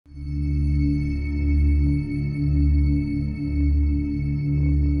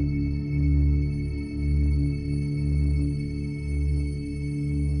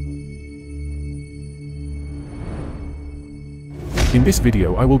In this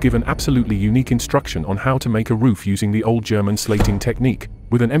video I will give an absolutely unique instruction on how to make a roof using the old German slating technique,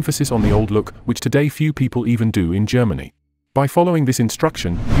 with an emphasis on the old look, which today few people even do in Germany. By following this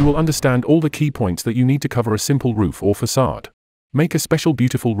instruction, you will understand all the key points that you need to cover a simple roof or facade. Make a special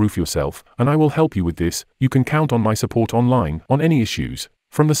beautiful roof yourself, and I will help you with this. You can count on my support online, on any issues,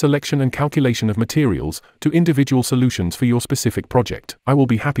 from the selection and calculation of materials, to individual solutions for your specific project. I will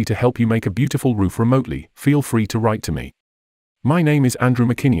be happy to help you make a beautiful roof remotely. Feel free to write to me. My name is Andrew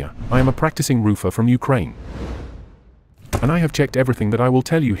McKinney. I am a practicing roofer from Ukraine. And I have checked everything that I will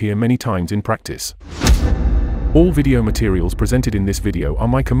tell you here many times in practice. All video materials presented in this video are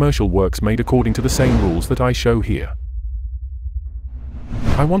my commercial works made according to the same rules that I show here.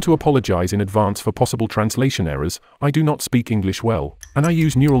 I want to apologize in advance for possible translation errors. I do not speak English well, and I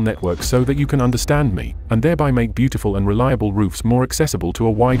use neural networks so that you can understand me, and thereby make beautiful and reliable roofs more accessible to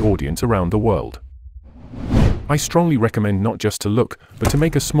a wide audience around the world. I strongly recommend not just to look, but to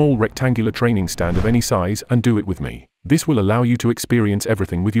make a small rectangular training stand of any size and do it with me. This will allow you to experience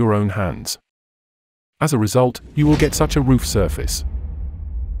everything with your own hands. As a result, you will get such a roof surface.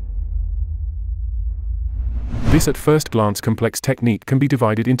 This at first glance complex technique can be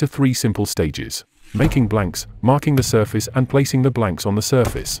divided into 3 simple stages: making blanks, marking the surface, and placing the blanks on the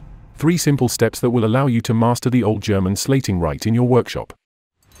surface. 3 simple steps that will allow you to master the old German slating right in your workshop.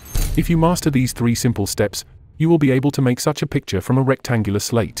 If you master these 3 simple steps, you will be able to make such a picture from a rectangular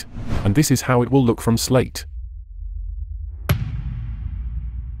slate. And this is how it will look from slate.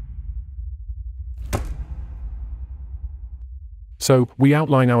 So, we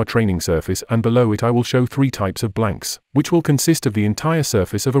outline our training surface, and below it I will show 3 types of blanks, which will consist of the entire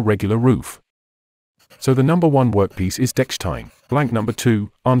surface of a regular roof. So the number 1 workpiece is Deckstein, blank number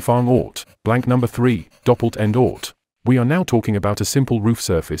 2, Anfangort, blank number 3, Doppelt-Endort. We are now talking about a simple roof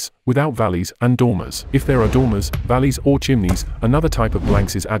surface, without valleys and dormers. If there are dormers, valleys or chimneys, another type of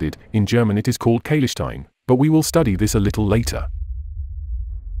blanks is added. In German it is called Kehlstein, but we will study this a little later.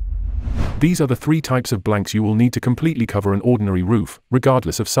 These are the 3 types of blanks you will need to completely cover an ordinary roof,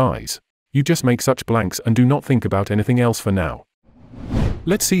 regardless of size. You just make such blanks and do not think about anything else for now.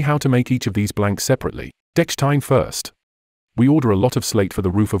 Let's see how to make each of these blanks separately. Deckstein first. We order a lot of slate for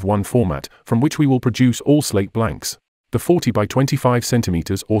the roof of one format, from which we will produce all slate blanks. The 40 by 25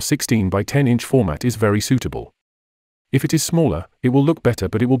 centimeters or 16 by 10 inch format is very suitable. If it is smaller, it will look better,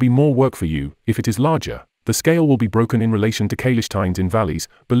 but it will be more work for you. If it is larger, the scale will be broken in relation to Kehlsteins in valleys.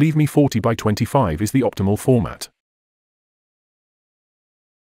 Believe me, 40 by 25 is the optimal format.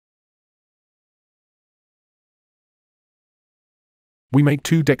 We make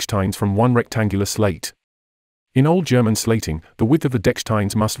 2 Decksteins from 1 rectangular slate. In old German slating, the width of the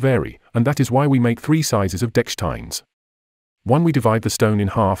Decksteins must vary, and that is why we make 3 sizes of Decksteins. 1, we divide the stone in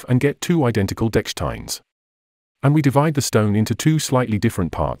half and get 2 identical Decksteins. And we divide the stone into 2 slightly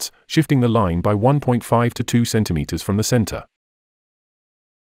different parts, shifting the line by 1.5 to 2 centimeters from the center.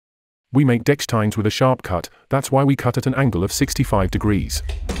 We make Decksteins with a sharp cut. That's why we cut at an angle of 65 degrees.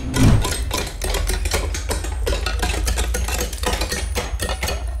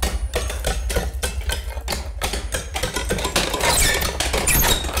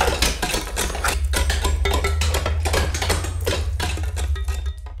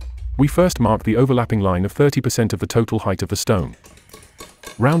 We first mark the overlapping line of 30% of the total height of the stone.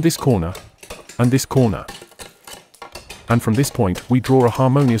 Round this corner, and this corner. And from this point, we draw a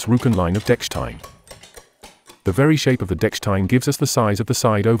harmonious Rücken line of Deckstein. The very shape of the Deckstein gives us the size of the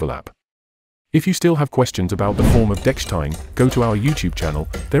side overlap. If you still have questions about the form of Deckstein, go to our YouTube channel.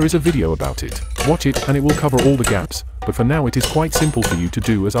 There is a video about it. Watch it and it will cover all the gaps, but for now it is quite simple for you to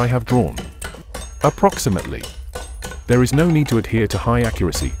do as I have drawn. Approximately. There is no need to adhere to high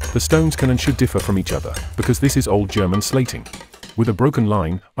accuracy. The stones can and should differ from each other, because this is old German slating. With a broken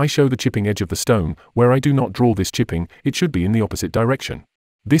line, I show the chipping edge of the stone. Where I do not draw this chipping, it should be in the opposite direction.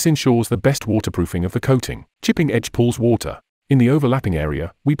 This ensures the best waterproofing of the coating. Chipping edge pulls water. In the overlapping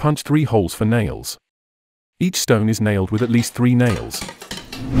area, we punch 3 holes for nails. Each stone is nailed with at least 3 nails.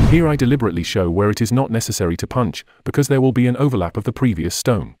 Here I deliberately show where it is not necessary to punch, because there will be an overlap of the previous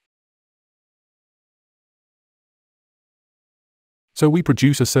stone. So we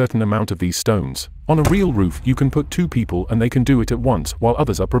produce a certain amount of these stones. On a real roof you can put 2 people and they can do it at once while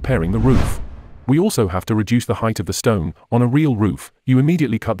others are preparing the roof. We also have to reduce the height of the stone. On a real roof, you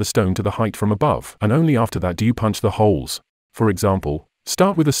immediately cut the stone to the height from above, and only after that do you punch the holes. For example,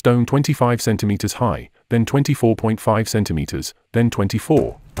 start with a stone 25 centimeters high, then 24.5 centimeters, then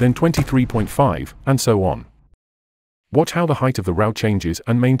 24, then 23.5, and so on. Watch how the height of the route changes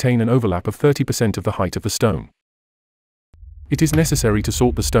and maintain an overlap of 30% of the height of the stone. It is necessary to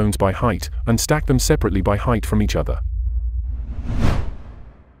sort the stones by height, and stack them separately by height from each other.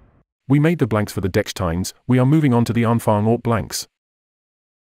 We made the blanks for the Dechsteins, we are moving on to the Anfang blanks.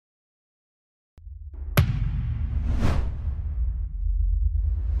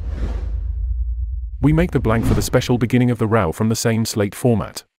 We make the blank for the special beginning of the row from the same slate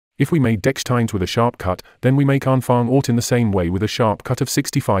format. If we made Dechsteins with a sharp cut, then we make Anfang in the same way with a sharp cut of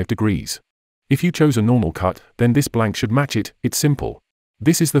 65 degrees. If you chose a normal cut, then this blank should match it, it's simple.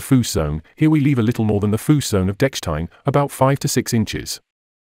 This is the Fuß zone, here we leave a little more than the Fuß zone of Dechstein, about 5 to 6 inches.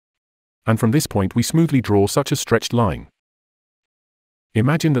 And from this point we smoothly draw such a stretched line.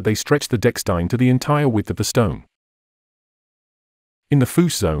 Imagine that they stretch the Dechstein to the entire width of the stone. In the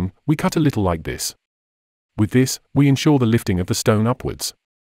Fuß zone, we cut a little like this. With this, we ensure the lifting of the stone upwards.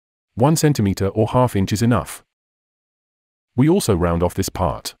 1 centimeter or ½ inch is enough. We also round off this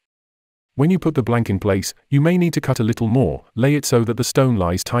part. When you put the blank in place, you may need to cut a little more, lay it so that the stone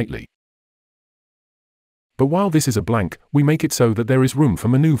lies tightly. But while this is a blank, we make it so that there is room for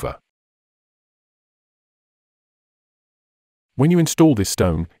maneuver. When you install this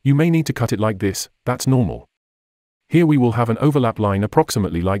stone, you may need to cut it like this, that's normal. Here we will have an overlap line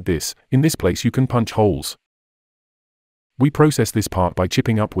approximately like this, in this place you can punch holes. We process this part by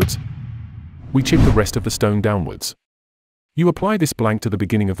chipping upwards. We chip the rest of the stone downwards. You apply this blank to the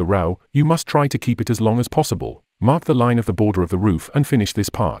beginning of the row, you must try to keep it as long as possible, mark the line of the border of the roof and finish this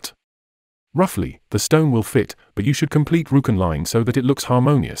part. Roughly, the stone will fit, but you should complete Rücken line so that it looks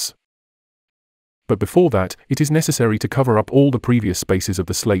harmonious. But before that, it is necessary to cover up all the previous spaces of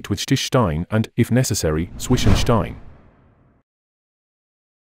the slate with Stichstein and, if necessary, Zwischenstein.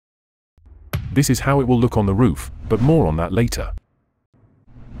 This is how it will look on the roof, but more on that later.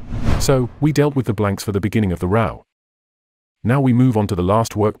 So, we dealt with the blanks for the beginning of the row. Now we move on to the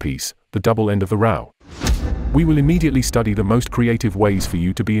last workpiece, the double end of the row. We will immediately study the most creative ways for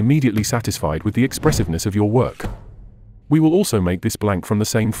you to be immediately satisfied with the expressiveness of your work. We will also make this blank from the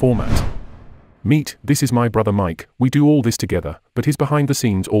same format. Meet, this is my brother Mike, we do all this together, but he's behind the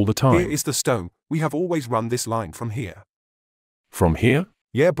scenes all the time. Here is the stone, we have always run this line from here. From here?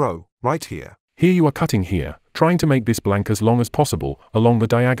 Yeah bro, right here. Here you are cutting here, trying to make this blank as long as possible, along the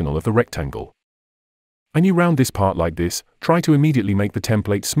diagonal of the rectangle. And you round this part like this, try to immediately make the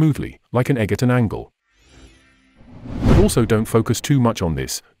template smoothly, like an egg at an angle. But also don't focus too much on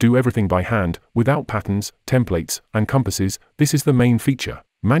this, do everything by hand, without patterns, templates, and compasses, this is the main feature.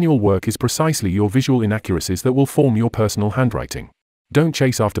 Manual work is precisely your visual inaccuracies that will form your personal handwriting. Don't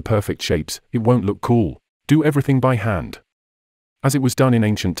chase after perfect shapes, it won't look cool. Do everything by hand. As it was done in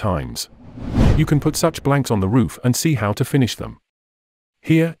ancient times. You can put such blanks on the roof and see how to finish them.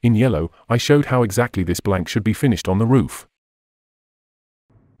 Here, in yellow, I showed how exactly this blank should be finished on the roof.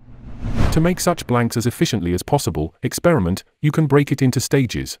 To make such blanks as efficiently as possible, experiment, you can break it into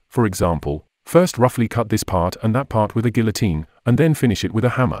stages, for example, first roughly cut this part and that part with a guillotine, and then finish it with a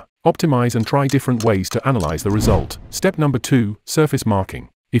hammer. Optimize and try different ways to analyze the result. Step number 2, surface marking.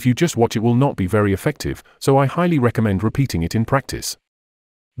 If you just watch it will not be very effective, so I highly recommend repeating it in practice.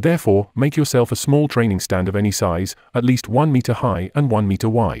 Therefore, make yourself a small training stand of any size, at least 1 meter high and 1 meter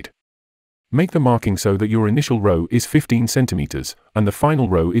wide. Make the marking so that your initial row is 15 centimeters, and the final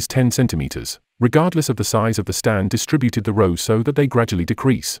row is 10 centimeters. Regardless of the size of the stand, distributed the rows so that they gradually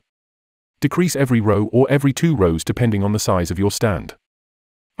decrease. Decrease every row or every 2 rows depending on the size of your stand.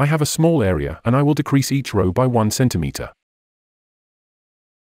 I have a small area and I will decrease each row by 1 centimeter.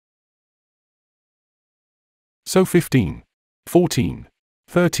 So 15, 14,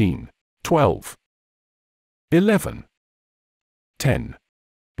 13, 12, 11, 10,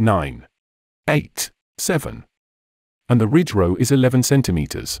 9, 8, 7. And the ridge row is 11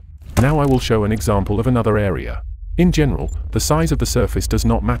 centimeters. Now I will show an example of another area. In general, the size of the surface does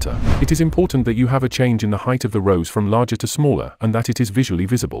not matter. It is important that you have a change in the height of the rows from larger to smaller and that it is visually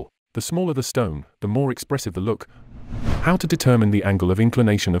visible. The smaller the stone, the more expressive the look. How to determine the angle of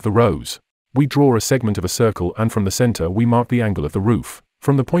inclination of the rows? We draw a segment of a circle and from the center we mark the angle of the roof.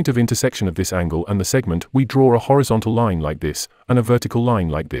 From the point of intersection of this angle and the segment we draw a horizontal line like this, and a vertical line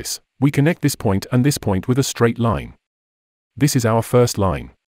like this. We connect this point and this point with a straight line. This is our first line.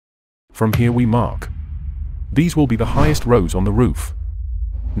 From here we mark. These will be the highest rows on the roof.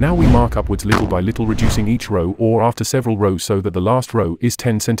 Now we mark upwards little by little, reducing each row or after several rows so that the last row is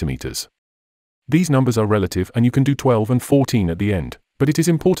 10 centimeters. These numbers are relative and you can do 12 and 14 at the end, but it is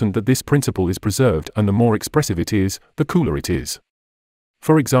important that this principle is preserved, and the more expressive it is, the cooler it is.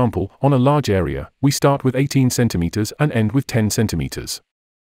 For example, on a large area, we start with 18 centimeters and end with 10 centimeters.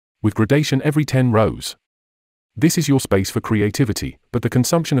 With gradation every 10 rows. This is your space for creativity, but the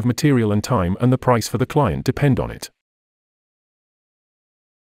consumption of material and time and the price for the client depend on it.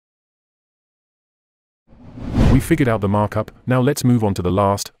 We figured out the markup, now let's move on to the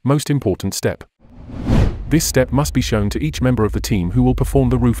last, most important step. This step must be shown to each member of the team who will perform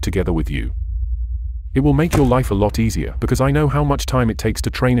the roof together with you. It will make your life a lot easier because I know how much time it takes to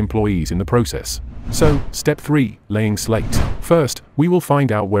train employees in the process. So, step 3, laying slate. First, we will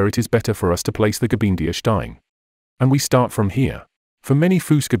find out where it is better for us to place the Gebindierstein. And we start from here. For many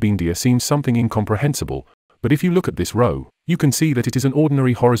Fußgebinder seems something incomprehensible, but if you look at this row, you can see that it is an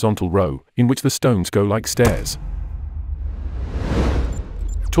ordinary horizontal row, in which the stones go like stairs.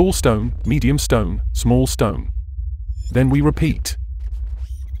 Tall stone, medium stone, small stone. Then we repeat.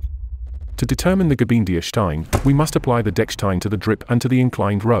 To determine the Gebindierstein, we must apply the Deckstein to the drip and to the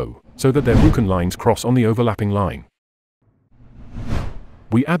inclined row, so that their Rücken lines cross on the overlapping line.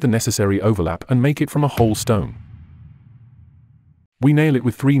 We add the necessary overlap and make it from a whole stone. We nail it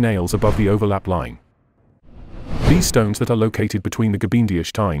with 3 nails above the overlap line. These stones that are located between the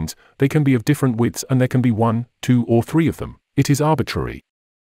Gebindiersteins, they can be of different widths and there can be 1, 2 or 3 of them. It is arbitrary.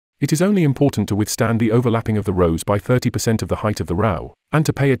 It is only important to withstand the overlapping of the rows by 30% of the height of the row, and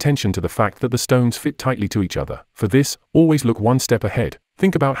to pay attention to the fact that the stones fit tightly to each other. For this, always look one step ahead.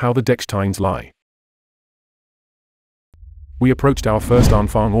 Think about how the Decksteins lie. We approached our first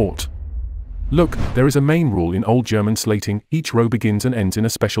Anfangort. Look, there is a main rule in Old German slating, each row begins and ends in a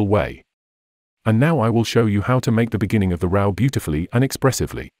special way. And now I will show you how to make the beginning of the row beautifully and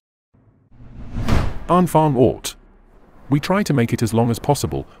expressively. Anfangort. We try to make it as long as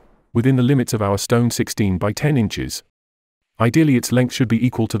possible, within the limits of our stone 16 by 10 inches. Ideally its length should be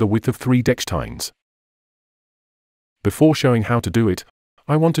equal to the width of 3 Decksteins. Before showing how to do it,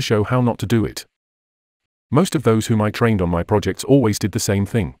 I want to show how not to do it. Most of those whom I trained on my projects always did the same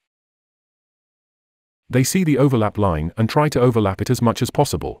thing. They see the overlap line and try to overlap it as much as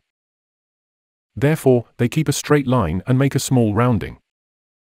possible. Therefore, they keep a straight line and make a small rounding.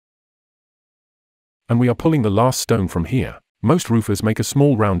 And we are pulling the last stone from here. Most roofers make a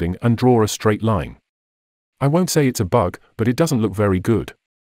small rounding and draw a straight line. I won't say it's a bug, but it doesn't look very good.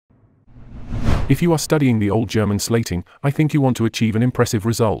 If you are studying the Old German slating, I think you want to achieve an impressive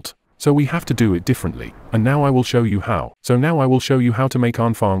result. So we have to do it differently. And now I will show you how. So now I will show you how to make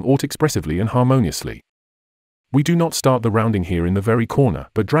Anfangort expressively and harmoniously. We do not start the rounding here in the very corner,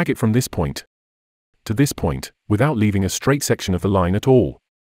 but drag it from this point to this point, without leaving a straight section of the line at all.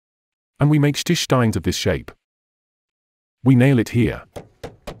 And we make Stichsteins of this shape. We nail it here.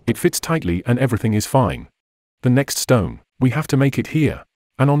 It fits tightly and everything is fine. The next stone, we have to make it here.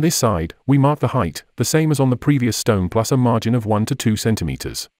 And on this side, we mark the height, the same as on the previous stone plus a margin of 1 to 2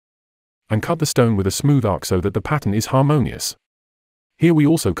 centimeters. And cut the stone with a smooth arc so that the pattern is harmonious. Here we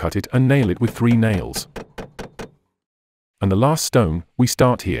also cut it and nail it with 3 nails. And the last stone, we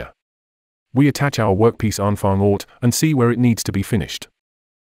start here. We attach our workpiece Anfangort and see where it needs to be finished.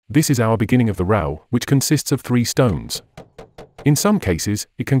 This is our beginning of the row, which consists of 3 stones. In some cases,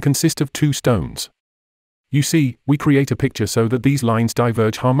 it can consist of 2 stones. You see, we create a picture so that these lines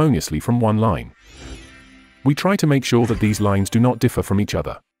diverge harmoniously from one line. We try to make sure that these lines do not differ from each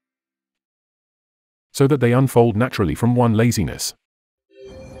other, so that they unfold naturally from one laziness.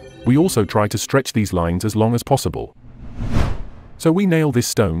 We also try to stretch these lines as long as possible. So we nail this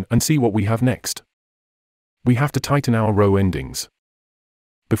stone and see what we have next. We have to tighten our row endings.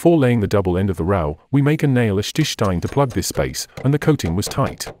 Before laying the double end of the row, we make and nail a Stichstein to plug this space, and the coating was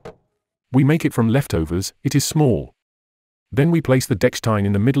tight. We make it from leftovers, it is small. Then we place the Deckstein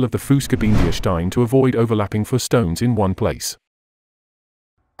in the middle of the Fußgebindierstein to avoid overlapping for stones in one place.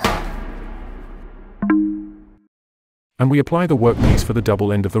 And we apply the workpiece for the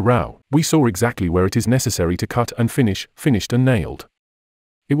double end of the row. We saw exactly where it is necessary to cut and finish, finished and nailed.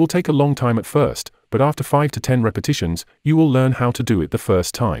 It will take a long time at first, but after 5 to 10 repetitions, you will learn how to do it the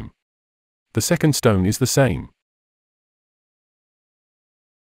first time. The second stone is the same.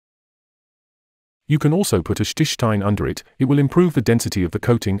 You can also put a Stichstein under it, it will improve the density of the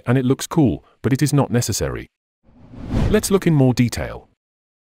coating and it looks cool, but it is not necessary. Let's look in more detail.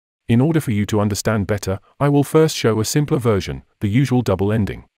 In order for you to understand better, I will first show a simpler version, the usual double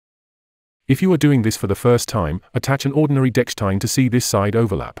ending. If you are doing this for the first time, attach an ordinary Deckstein to see this side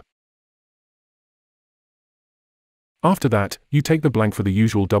overlap. After that, you take the blank for the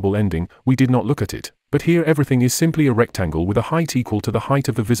usual double ending. We did not look at it, but here everything is simply a rectangle with a height equal to the height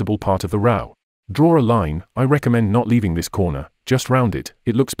of the visible part of the row. Draw a line. I recommend not leaving this corner, just round it,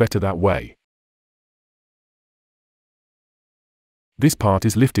 it looks better that way. This part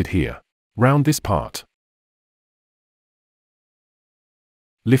is lifted here. Round this part.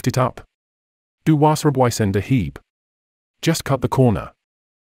 Lift it up. Du Wasserabweisender Hieb. Just cut the corner.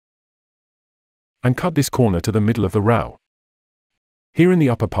 And cut this corner to the middle of the row. Here in the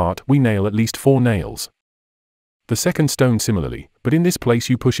upper part we nail at least 4 nails. The second stone similarly, but in this place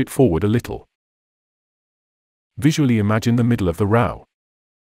you push it forward a little. Visually imagine the middle of the row.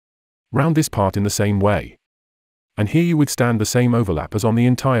 Round this part in the same way. And here you withstand the same overlap as on the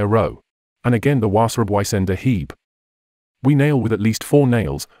entire row. And again the wasserabweisender heap. We nail with at least 4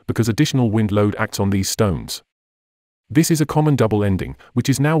 nails, because additional wind load acts on these stones. This is a common double ending, which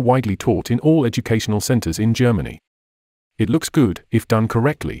is now widely taught in all educational centers in Germany. It looks good, if done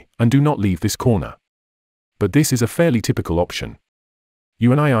correctly, and do not leave this corner. But this is a fairly typical option.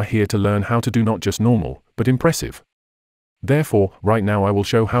 You and I are here to learn how to do not just normal, but impressive. Therefore, right now I will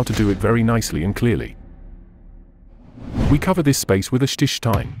show how to do it very nicely and clearly. We cover this space with a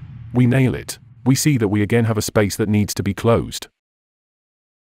Stichstein. We nail it. We see that we again have a space that needs to be closed.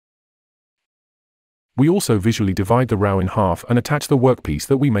 We also visually divide the row in half and attach the workpiece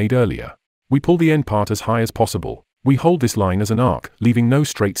that we made earlier. We pull the end part as high as possible. We hold this line as an arc, leaving no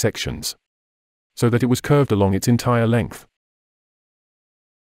straight sections, so that it was curved along its entire length.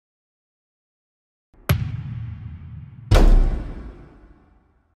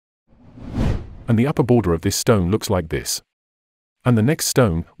 And the upper border of this stone looks like this. And the next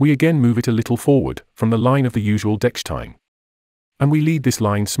stone, we again move it a little forward, from the line of the usual Dechstein. And we lead this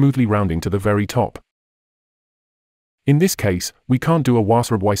line smoothly rounding to the very top. In this case, we can't do a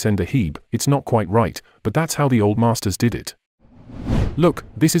wasserabweisender Hieb, it's not quite right, but that's how the old masters did it. Look,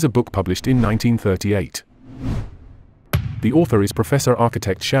 this is a book published in 1938. The author is Professor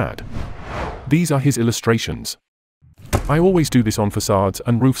Architect Schad. These are his illustrations. I always do this on facades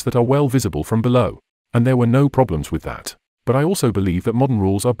and roofs that are well visible from below, and there were no problems with that. But I also believe that modern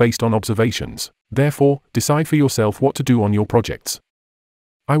rules are based on observations. Therefore, decide for yourself what to do on your projects.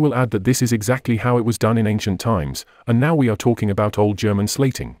 I will add that this is exactly how it was done in ancient times, and now we are talking about Old German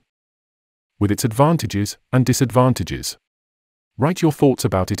slating, with its advantages and disadvantages. Write your thoughts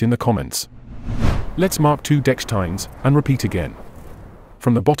about it in the comments. Let's mark 2 Dechsteins, and repeat again.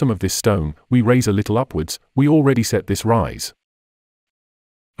 From the bottom of this stone, we raise a little upwards, we already set this rise.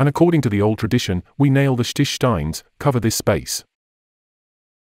 And according to the old tradition, we nail the Stichsteins, cover this space.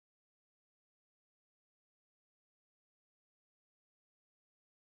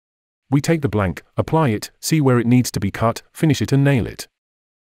 We take the blank, apply it, see where it needs to be cut, finish it and nail it.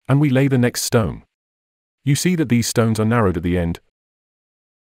 And we lay the next stone. You see that these stones are narrowed at the end.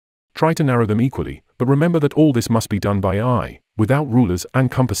 Try to narrow them equally, but remember that all this must be done by eye, without rulers and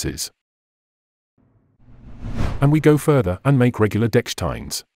compasses. And we go further and make regular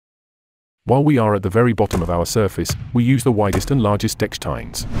Dechsteins. While we are at the very bottom of our surface, we use the widest and largest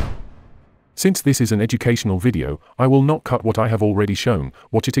Dechsteins. Since this is an educational video, I will not cut what I have already shown,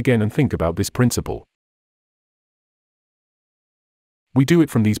 watch it again and think about this principle. We do it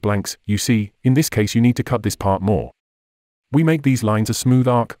from these blanks, you see, in this case you need to cut this part more. We make these lines a smooth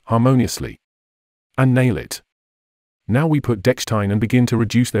arc, harmoniously. And nail it. Now we put Dechstein and begin to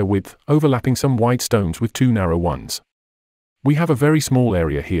reduce their width, overlapping some wide stones with 2 narrow ones. We have a very small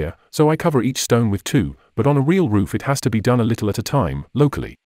area here, so I cover each stone with 2, but on a real roof it has to be done a little at a time,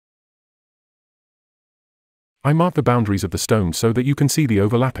 locally. I mark the boundaries of the stones so that you can see the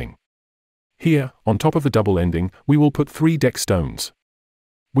overlapping. Here, on top of the double ending, we will put 3 Dechstones.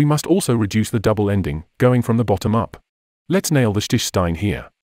 We must also reduce the double ending, going from the bottom up. Let's nail the Stichstein here.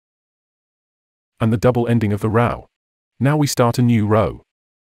 And the double ending of the row. Now we start a new row.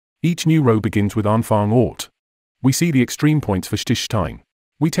 Each new row begins with Anfang Ort. We see the extreme points for Stichstein.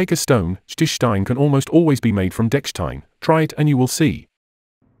 We take a stone, Stichstein can almost always be made from Dechstein, try it and you will see.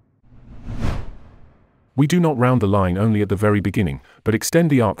 We do not round the line only at the very beginning, but extend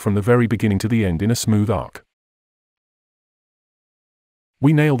the arc from the very beginning to the end in a smooth arc.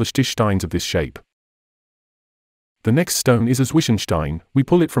 We nail the Stichsteins of this shape. The next stone is a Zwischenstein, we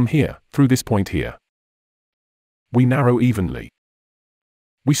pull it from here, through this point here. We narrow evenly.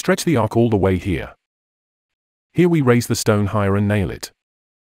 We stretch the arc all the way here. Here we raise the stone higher and nail it.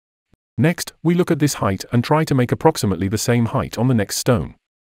 Next, we look at this height and try to make approximately the same height on the next stone.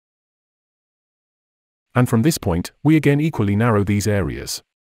 And from this point, we again equally narrow these areas.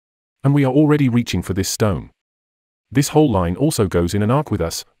 And we are already reaching for this stone. This whole line also goes in an arc with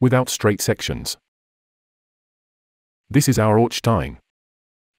us, without straight sections. This is our Ortstein.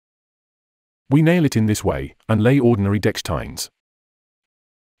 We nail it in this way, and lay ordinary Dechsteins.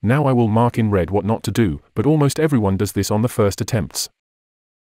 Now I will mark in red what not to do, but almost everyone does this on the first attempts.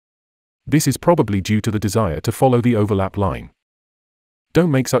 This is probably due to the desire to follow the overlap line.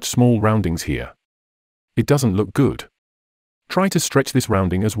 Don't make such small roundings here. It doesn't look good. Try to stretch this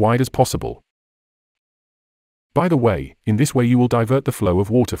rounding as wide as possible. By the way, in this way you will divert the flow of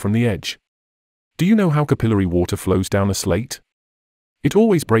water from the edge. Do you know how capillary water flows down a slate? It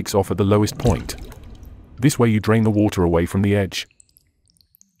always breaks off at the lowest point. This way you drain the water away from the edge.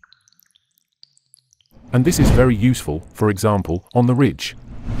 And this is very useful, for example, on the ridge.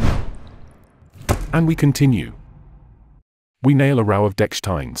 And we continue. We nail a row of deck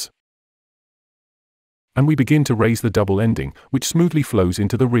tines. And we begin to raise the double ending, which smoothly flows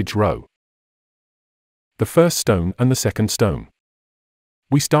into the ridge row. The first stone and the second stone.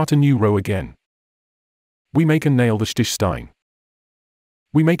 We start a new row again. We make and nail the Stichstein.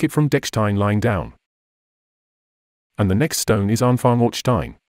 We make it from Deckstein lying down. And the next stone is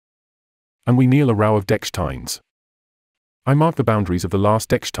Anfangortstein. And we nail a row of Decksteins. I mark the boundaries of the last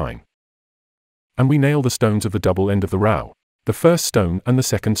Deckstein. And we nail the stones of the double end of the row, the first stone and the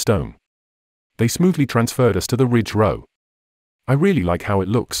second stone. They smoothly transferred us to the ridge row. I really like how it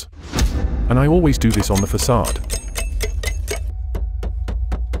looks. And I always do this on the facade.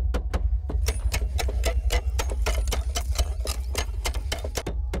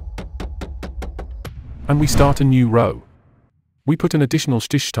 And we start a new row. We put an additional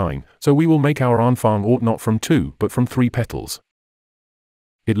Stichstein, so we will make our Anfangort not from 2 but from 3 petals.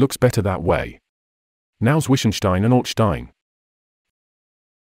 It looks better that way. Now Zwischenstein and Ortstein.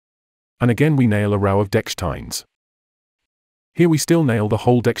 And again we nail a row of Decksteins. Here we still nail the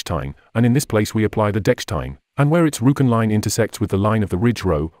whole Deckstein, and in this place we apply the Deckstein, and where its Rücken line intersects with the line of the ridge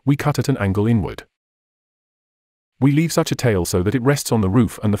row, we cut at an angle inward. We leave such a tail so that it rests on the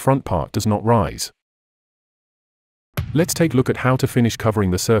roof and the front part does not rise. Let's take a look at how to finish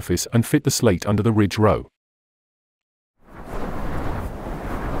covering the surface and fit the slate under the ridge row.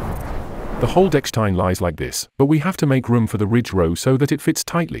 The whole Deckstein lies like this, but we have to make room for the ridge row so that it fits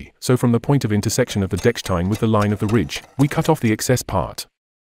tightly, so from the point of intersection of the Deckstein with the line of the ridge, we cut off the excess part.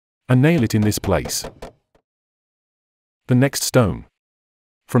 And nail it in this place. The next stone.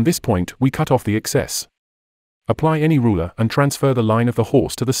 From this point, we cut off the excess. Apply any ruler and transfer the line of the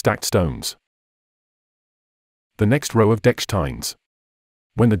horse to the stacked stones. The next row of Decksteins.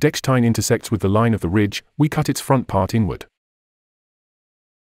 When the Deckstein intersects with the line of the ridge, we cut its front part inward.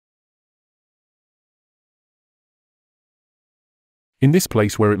 In this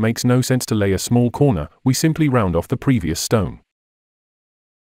place where it makes no sense to lay a small corner, we simply round off the previous stone.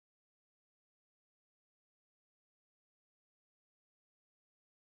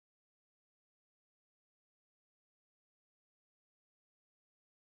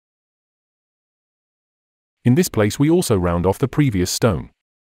 In this place we also round off the previous stone.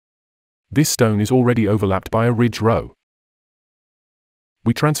 This stone is already overlapped by a ridge row.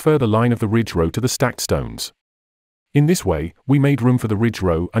 We transfer the line of the ridge row to the stacked stones. In this way, we made room for the ridge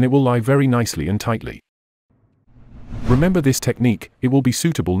row and it will lie very nicely and tightly. Remember this technique, it will be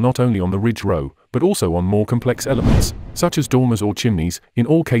suitable not only on the ridge row, but also on more complex elements, such as dormers or chimneys, in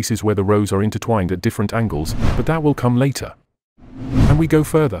all cases where the rows are intertwined at different angles, but that will come later. And we go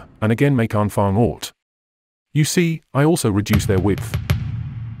further, and again make Anfangort. You see, I also reduce their width.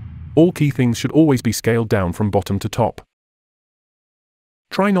 All key things should always be scaled down from bottom to top.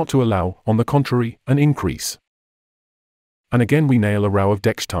 Try not to allow, on the contrary, an increase. And again we nail a row of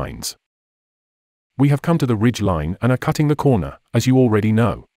Decksteins. We have come to the ridge line and are cutting the corner, as you already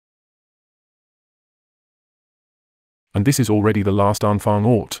know. And this is already the last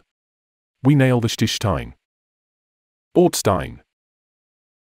Anfangort. We nail the Stichstein. Ortstein.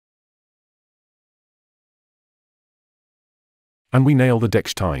 And we nail the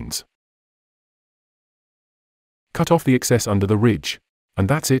Decksteins. Cut off the excess under the ridge. And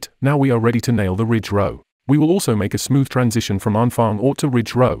that's it, now we are ready to nail the ridge row. We will also make a smooth transition from Anfangort to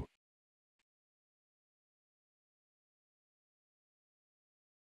ridge row.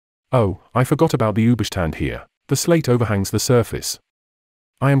 Oh, I forgot about the Überstand here. The slate overhangs the surface.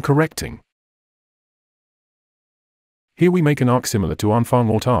 I am correcting. Here we make an arc similar to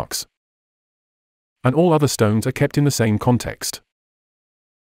Anfangort arcs. And all other stones are kept in the same context.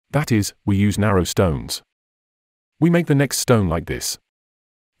 That is, we use narrow stones. We make the next stone like this.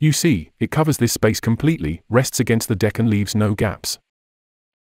 You see, it covers this space completely, rests against the deck and leaves no gaps.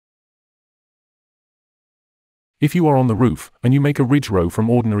 If you are on the roof, and you make a ridge row from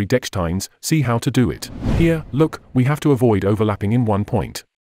ordinary Decksteins, see how to do it. Here, look, we have to avoid overlapping in one point.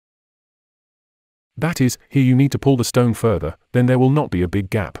 That is, here you need to pull the stone further, then there will not be a big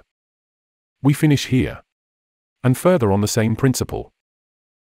gap. We finish here. And further on the same principle.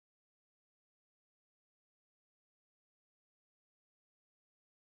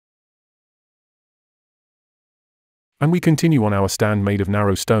 And we continue on our stand made of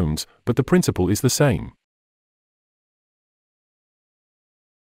narrow stones, but the principle is the same.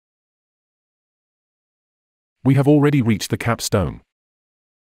 We have already reached the capstone.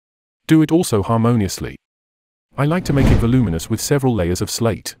 Do it also harmoniously. I like to make it voluminous with several layers of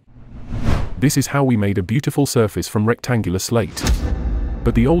slate. This is how we made a beautiful surface from rectangular slate.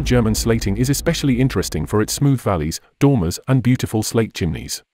 But the old German slating is especially interesting for its smooth valleys, dormers, and beautiful slate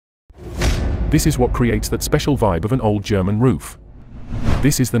chimneys. This is what creates that special vibe of an old German roof.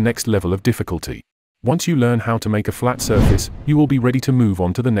 This is the next level of difficulty. Once you learn how to make a flat surface, you will be ready to move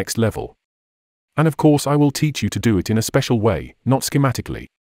on to the next level. And of course I will teach you to do it in a special way, not schematically.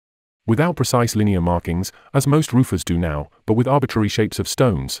 Without precise linear markings, as most roofers do now, but with arbitrary shapes of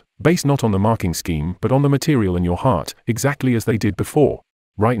stones, based not on the marking scheme but on the material in your heart, exactly as they did before.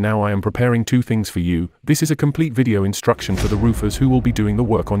 Right now I am preparing two things for you. This is a complete video instruction for the roofers who will be doing the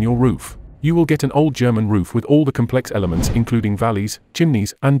work on your roof. You will get an old German roof with all the complex elements including valleys,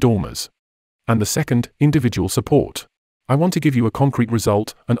 chimneys, and dormers. And the second, individual support. I want to give you a concrete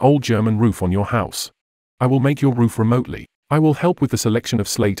result, an old German roof on your house. I will make your roof remotely. I will help with the selection of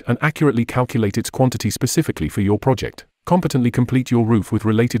slate and accurately calculate its quantity specifically for your project. Competently complete your roof with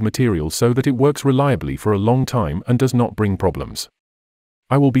related materials so that it works reliably for a long time and does not bring problems.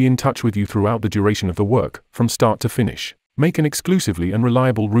 I will be in touch with you throughout the duration of the work, from start to finish. Make an exclusively and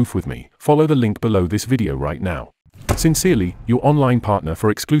reliable roof with me. Follow the link below this video right now. Sincerely, your online partner for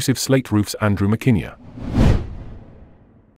exclusive slate roofs, Andrew McKinney.